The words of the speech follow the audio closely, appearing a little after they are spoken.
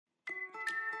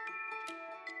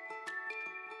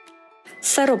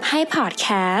สรุปให้พอดแค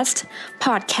ส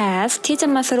ต์ที่จะ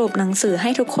มาสรุปหนังสือให้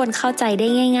ทุกคนเข้าใจได้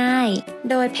ง่ายๆ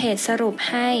โดยเพจสรุป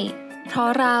ให้เพราะ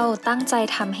เราตั้งใจ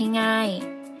ทำให้ง่าย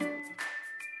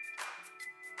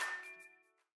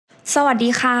สวัสดี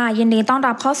ค่ะยินดีต้อน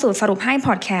รับเข้าสู่สรุปให้พ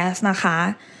อดแคสต์นะคะ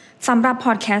สำหรับพ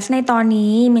อดแคสต์ในตอน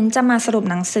นี้มิ้นจะมาสรุป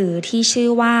หนังสือที่ชื่อ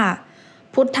ว่า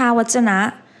พุทธวจนะ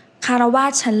ฆราวา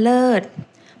สชั้นเลิศ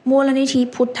มูลนิธิ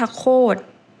พุทธโคษ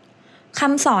ค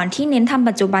ำสอนที่เน้นทำ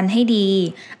ปัจจุบันให้ดี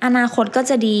อนาคตก็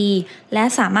จะดีและ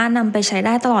สามารถนำไปใช้ไ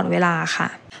ด้ตลอดเวลาค่ะ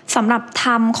สำหรับธร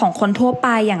รมของคนทั่วไป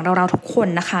อย่างเราทุกคน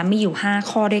นะคะมีอยู่5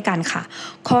ข้อด้วยกันค่ะ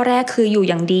ข้อแรกคืออยู่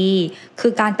อย่างดีคื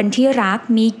อการเป็นที่รัก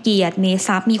มีเกียรติมีท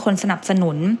รัพย์มีคนสนับสนุ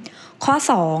นข้อ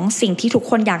2สิ่งที่ทุก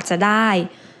คนอยากจะได้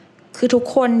คือทุก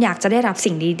คนอยากจะได้รับ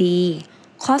สิ่งดี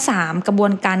ๆข้อ3กระบว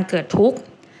นการเกิดทุกข์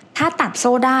ถ้าตัดโ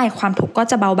ซ่ได้ความทุกข์ก็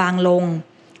จะเบาบางลง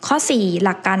ข้อ4ห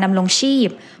ลักการดำรงชีพ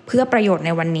เพื่อประโยชน์ใน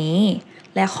วันนี้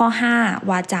และข้อ5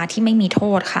วาจาที่ไม่มีโท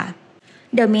ษค่ะ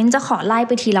เดี๋ยวมิ้นจะขอไล่ไ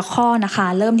ปทีละข้อนะคะ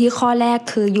เริ่มที่ข้อแรก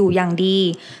คืออยู่อย่างดี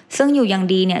ซึ่งอยู่อย่าง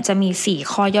ดีเนี่ยจะมี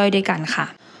4ข้อย่อยด้วยกันค่ะ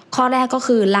ข้อแรกก็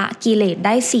คือละกิเลสไ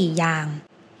ด้4อย่าง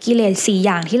กิเลส4อ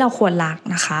ย่างที่เราควรละ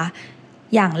นะคะ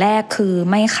อย่างแรกคือ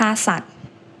ไม่ฆ่าสัตว์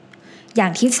อย่า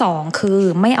งที่2คือ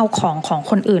ไม่เอาของ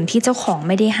คนอื่นที่เจ้าของไ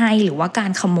ม่ได้ให้หรือว่ากา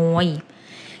รขโมย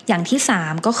อย่างที่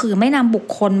3ก็คือไม่นำบุค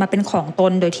คลมาเป็นของต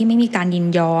นโดยที่ไม่มีการยิน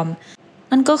ยอม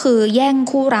นั่นก็คือแย่ง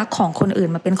คู่รักของคนอื่น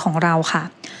มาเป็นของเราค่ะ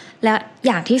และอ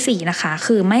ย่างที่4นะคะ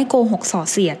คือไม่โกหกส่อ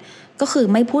เสียดก็คือ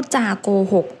ไม่พูดจาโก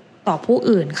หกต่อผู้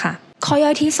อื่นค่ะข้อย่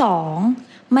อยที่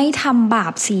2ไม่ทำบา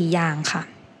ป4อย่างค่ะ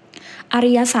อ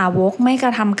ริยสาวกไม่กร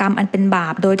ะทำกรรมอันเป็นบา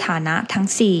ปโดยฐานะทั้ง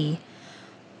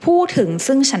4พูดถึง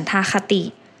ซึ่งฉันทาคติ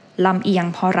ลำเอียง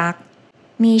เพราะรัก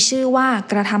มีชื่อว่า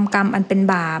กระทำกรรมอันเป็น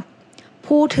บาป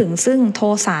พูดถึงซึ่งโท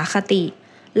สาคติ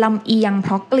ลำเอียงเพ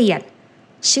ราะเกลียด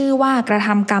ชื่อว่ากระท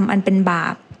ำกรรมอันเป็นบา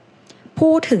ปพู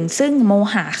ดถึงซึ่งโม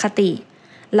หคติ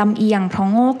ลำเอียงเพราะ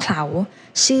โง่เขลา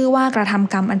ชื่อว่ากระท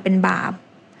ำกรรมอันเป็นบาป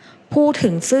พูดถึ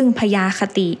งซึ่งพยาค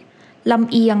ติล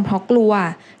ำเอียงเพราะกลัว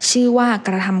ชื่อว่าก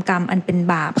ระทำกรรมอันเป็น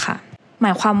บาปค่ะหม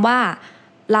ายความว่า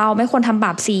เราไม่ควรทำบ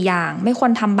าป4อย่างไม่คว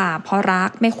รทำบาปเพราะรัก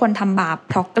ไม่ควรทำบาป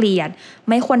เพราะเกลียด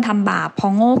ไม่ควรทำบาปเพรา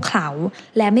ะโง่เขลา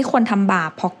และไม่ควรทำบาป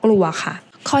เพราะกลัวค่ะ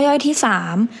ข้อย่อยที่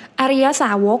3อริยส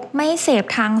าวกไม่เสพ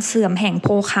ทางเสื่อมแห่งโภ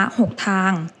คะ6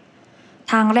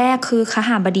ทางแรกคือคห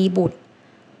บดีบุตร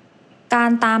กา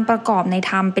รตามประกอบใน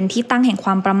ธรรมเป็นที่ตั้งแห่งคว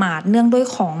ามประมาทเนื่องด้วย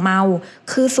ของเมา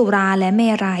คือสุราและเม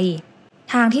รัย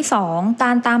ทางที่2ก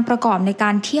ารตามประกอบในก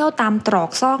ารเที่ยวตามตรอก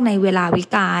ซอกในเวลาวิ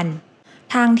กาล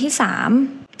ทางที่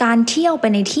3การเที่ยวไป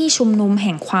ในที่ชุมนุมแ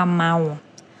ห่งความเมา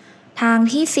ทาง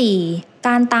ที่4ก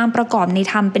ารตามประกอบใน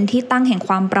ธรรมเป็นที่ตั้งแห่งค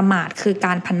วามประมาทคือก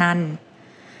ารพนัน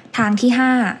ทางที่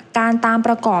5การตามป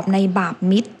ระกอบในบาป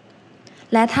มิตร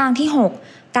และทางที่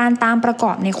6การตามประก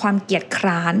อบในความเกียจค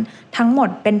ร้านทั้งหมด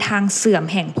เป็นทางเสื่อม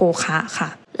แห่งโภคะค่ะ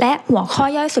และหัวข้อ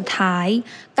ย่อยสุดท้าย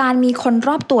การมีคนร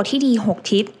อบตัวที่ดี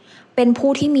6ทิศเป็นผู้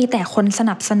ที่มีแต่คนส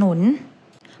นับสนุน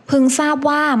พึงทราบ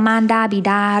ว่ามารดาบิ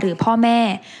ดาหรือพ่อแม่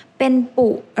เป็นปุ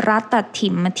รัตถิ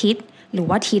มทิศหรือ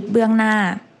ว่าทิศเบื้องหน้า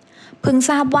พึง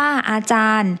ทราบว่าอาจ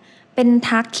ารย์เป็น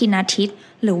ทักขิณทิศ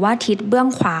หรือว่าทิศเบื้อง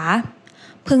ขวา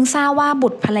พึงทราบว่าบุ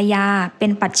ตรภรรยาเป็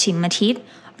นปัจฉิมทิศ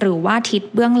หรือว่าทิศ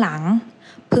เบื้องหลัง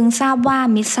พึงทราบว่า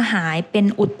มิตรสหายเป็น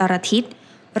อุตรทิศ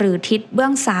หรือทิศเบื้อ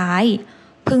งซ้าย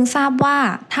พึงทราบว่า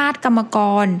ทาสกรรมก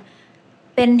ร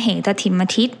เป็นเหตถิม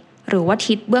ทิศหรือว่า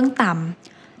ทิศเบื้องต่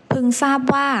ำพึงทราบ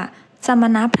ว่าสม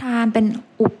ณพราหมณ์เป็น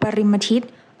อุปริมทิศ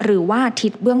หรือว่าทิ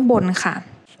ศเบื้องบนค่ะ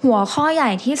หัวข้อให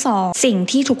ญ่ที่2สิ่ง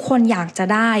ที่ทุกคนอยากจะ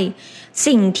ได้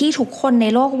สิ่งที่ทุกคนใน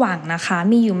โลกหวังนะคะ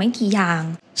มีอยู่ไม่กี่อย่าง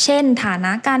เช่นฐาน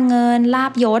ะการเงินลา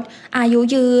ภยศอายุ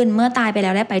ยืนเมื่อตายไปแล้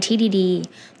วได้ไปที่ดี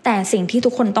ๆแต่สิ่งที่ทุ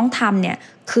กคนต้องทำเนี่ย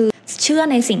คือเชื่อ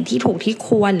ในสิ่งที่ถูกที่ค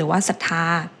วรหรือว่าศรัทธา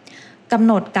กำ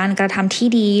หนดการกระทำที่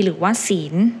ดีหรือว่าศี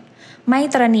ลไม่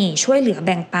ตระหนี่ช่วยเหลือแ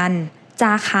บ่งปันจ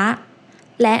าคะ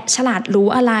และฉลาดรู้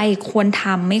อะไรควรท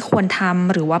ำไม่ควรท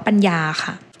ำหรือว่าปัญญา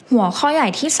ค่ะหัวข้อใหญ่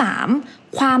ที่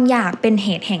3ความอยากเป็นเห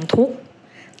ตุแห่งทุกข์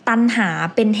ตัณหา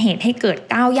เป็นเหตุให้เกิด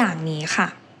9อย่างนี้ค่ะ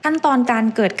ขั้นตอนการ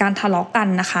เกิดการทะเลาะกัน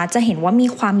นะคะจะเห็นว่ามี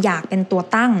ความอยากเป็นตัว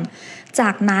ตั้งจา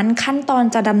กนั้นขั้นตอน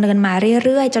จะดำเนินมาเ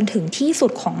รื่อยๆจนถึงที่สุ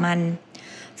ดของมัน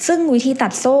ซึ่งวิธีตั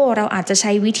ดโซ่เราอาจจะใ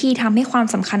ช้วิธีทำให้ความ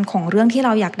สำคัญของเรื่องที่เร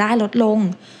าอยากได้ลดลง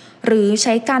หรือใ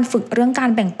ช้การฝึกเรื่องการ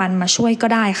แบ่งปันมาช่วยก็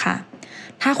ได้ค่ะ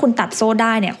ถ้าคุณตัดโซ่ไ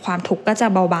ด้เนี่ยความทุกข์ก็จะ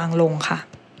เบาบางลงค่ะ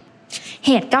เห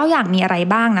ตุ9อย่างมีอะไร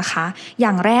บ้างนะคะอย่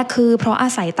างแรกคือเพราะอา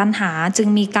ศัยตัณหาจึง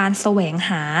มีการแสวง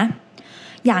หา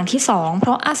อย่างที่2เพร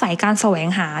าะอาศัยการแสวง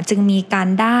หาจึงมีการ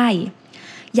ได้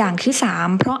อย่างที่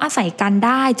3เพราะอาศัยการไ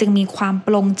ด้จึงมีความป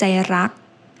ลงใจรัก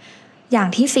อย่าง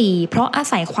ที่4เพราะอา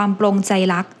ศัยความปรงใจ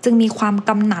รักจึงมีความ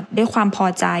กำหนัดด้วยความพอ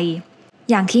ใจ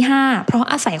อย่างที่5เพราะ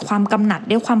อาศัยความกำหนัด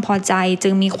ด้วยความพอใจจึ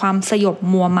งมีความสยบ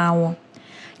มัวเมา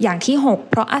อย่างที่6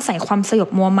เพราะอาศัยความสยบ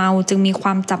มัวเมาจึงมีคว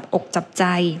ามจับอกจับใจ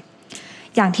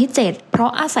อย่างที่7เพรา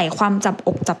ะอาศัยความจับอ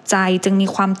กจับใจจึงมี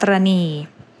ความตระหนี่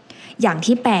อย่าง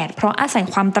ที่8เพราะอาศัย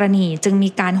ความตระหนี่จึงมี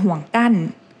การห่วงกั้น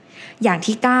อย่าง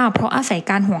ที่9เพราะอาศัย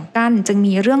การห่วงกั้นจึง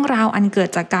มีเรื่องราวอันเกิด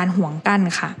จากการห่วงกั้น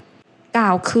ค่ะกล่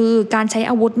าวคือการใช้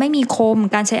อาวุธไม่มีคม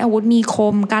การใช้อาวุธมีค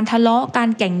มการทะเลาะการ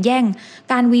แข่งแย่ง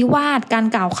การวิวาทการ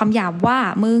กล่าวคำหยาบว่า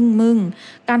มึง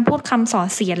การพูดคำส่อ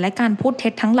เสียดและการพูดเท็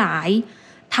จทั้งหลาย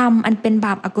ธรรมอันเป็นบ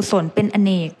าปอกุศลเป็นอเ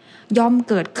นกย่อม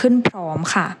เกิดขึ้นพร้อม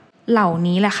ค่ะเหล่า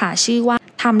นี้แหละค่ะชื่อว่า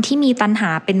ธรรมที่มีตัณหา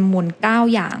เป็นมูล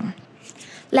9อย่าง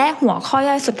และหัวข้อ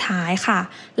ย่อยสุดท้ายค่ะ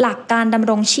หลักการดำ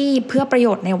รงชีพเพื่อประโย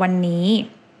ชน์ในวันนี้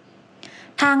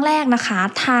ทางแรกนะคะ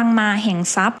ทางมาแห่ง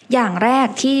ทรัพย์อย่างแรก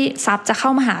ที่ทรัพย์จะเข้า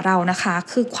มาหาเรานะคะ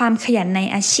คือความขยันใน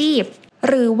อาชีพ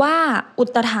หรือว่าอุ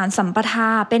ตฐานสัมปทา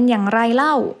เป็นอย่างไรเ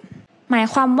ล่าหมาย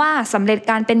ความว่าสำเร็จ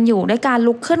การเป็นอยู่ด้วยการ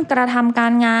ลุกขึ้นกระทำกา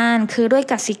รงานคือด้วย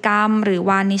กสิกรรมหรือ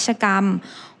วานิชกรรม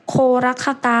โครัก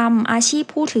กรรมอาชีพ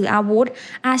ผู้ถืออาวุธ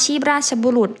อาชีพราชบุ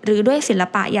รุษหรือด้วยศิล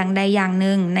ปะอย่างใดอย่างห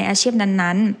นึ่งในอาชีพ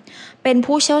นั้นๆเป็น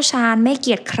ผู้เชี่ยวชาญไม่เ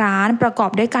กียจคร้านประกอบ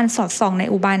ด้วยการสอดส่องใน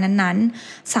อุบายนั้น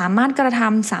ๆสามารถกระท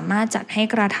ำสามารถจัดให้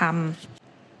กระท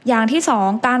ำอย่างที่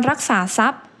2การรักษาทรั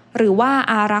พย์หรือว่า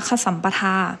อารักขสัมปท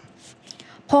า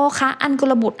โภคะอันกุ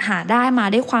ลบุตรหาได้มา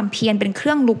ด้วยความเพียรเป็นเค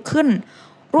รื่องลุกขึ้น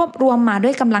รวบรวมมาด้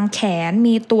วยกำลังแขน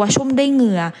มีตัวชุ่มด้วยเห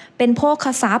งื่อเป็นโภค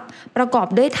ทรัพย์ประกอบ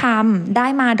ด้วยธรรมได้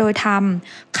มาโดยธรรม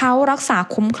เขารักษา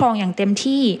คุ้มครองอย่างเต็ม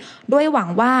ที่ด้วยหวัง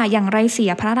ว่าอย่างไรเสี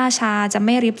ยพระราชาจะไ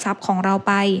ม่ริบทรัพย์ของเราไ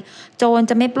ปโจร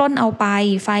จะไม่ปล้นเอาไป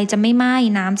ไฟจะไม่ไหม้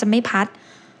น้ำจะไม่พัด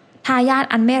ทายาท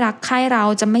อันไม่รักใคร่เรา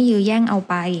จะไม่ยื้อแย่งเอา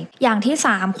ไปอย่างที่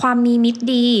3ความมีมิตร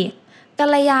ดีกั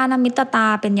ลยาณมิตรตา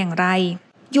เป็นอย่างไร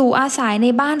อยู่อาศัยใน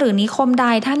บ้านหรือนิคมใด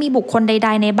ถ้ามีบุคคลใด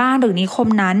ๆในบ้านหรือนิคม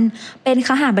นั้นเป็นค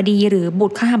หบดีหรือบุ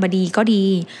ตรคหบดีก็ดี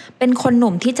เป็นคนห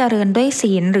นุ่มที่เจริญด้วย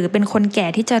ศีลหรือเป็นคนแก่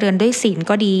ที่เจริญด้วยศีล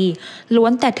ก็ดีล้ว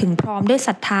นแต่ถึงพร้อมด้วยศ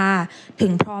รัทธาถึ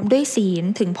งพร้อมด้วยศีล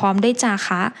ถึงพร้อมด้วยจาค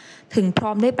ะถึงพร้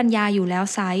อมด้วยปัญญาอยู่แล้ว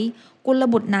ไซร้กุล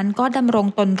บุตรนั้นก็ดำรง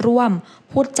ตนร่วม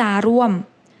พูดจาร่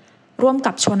วม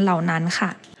กับชนเหล่านั้นค่ะ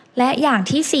และอย่าง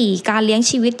ที่4การเลี้ยง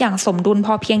ชีวิตอย่างสมดุลพ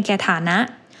อเพียงแก่ฐานะ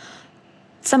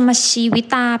สมชีวิ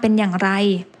ตาเป็นอย่างไร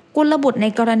กุลบุตรใน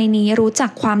กรณีนี้รู้จั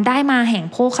กความได้มาแห่ง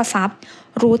โภคทรัพย์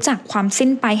รู้จักความสิ้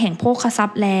นไปแห่งโภคทรัพ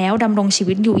ย์แล้วดำรงชี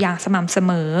วิตอยู่อย่างสม่ำเส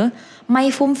มอไม่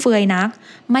ฟุ่มเฟือยนัก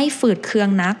ไม่ฝืดเคือง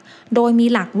นักโดยมี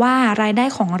หลักว่ารายได้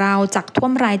ของเราจักท่ว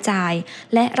มรายจ่าย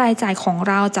และรายจ่ายของ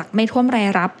เราจักไม่ท่วมราย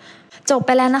รับจบไป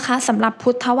แล้วนะคะสำหรับพุ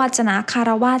ทธวจนะคาร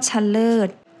วาสชั้นเลิศ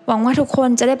หวังว่าทุกคน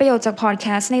จะได้ประโยชน์จากพอดแค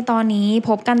สต์ในตอนนี้พ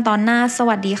บกันตอนหน้าส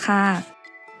วัสดีค่ะ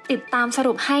ติดตามส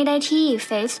รุปให้ได้ที่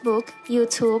Facebook,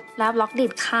 YouTube และ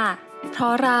Blogdit ค่ะเพรา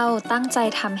ะเราตั้งใจ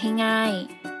ทำให้ง่าย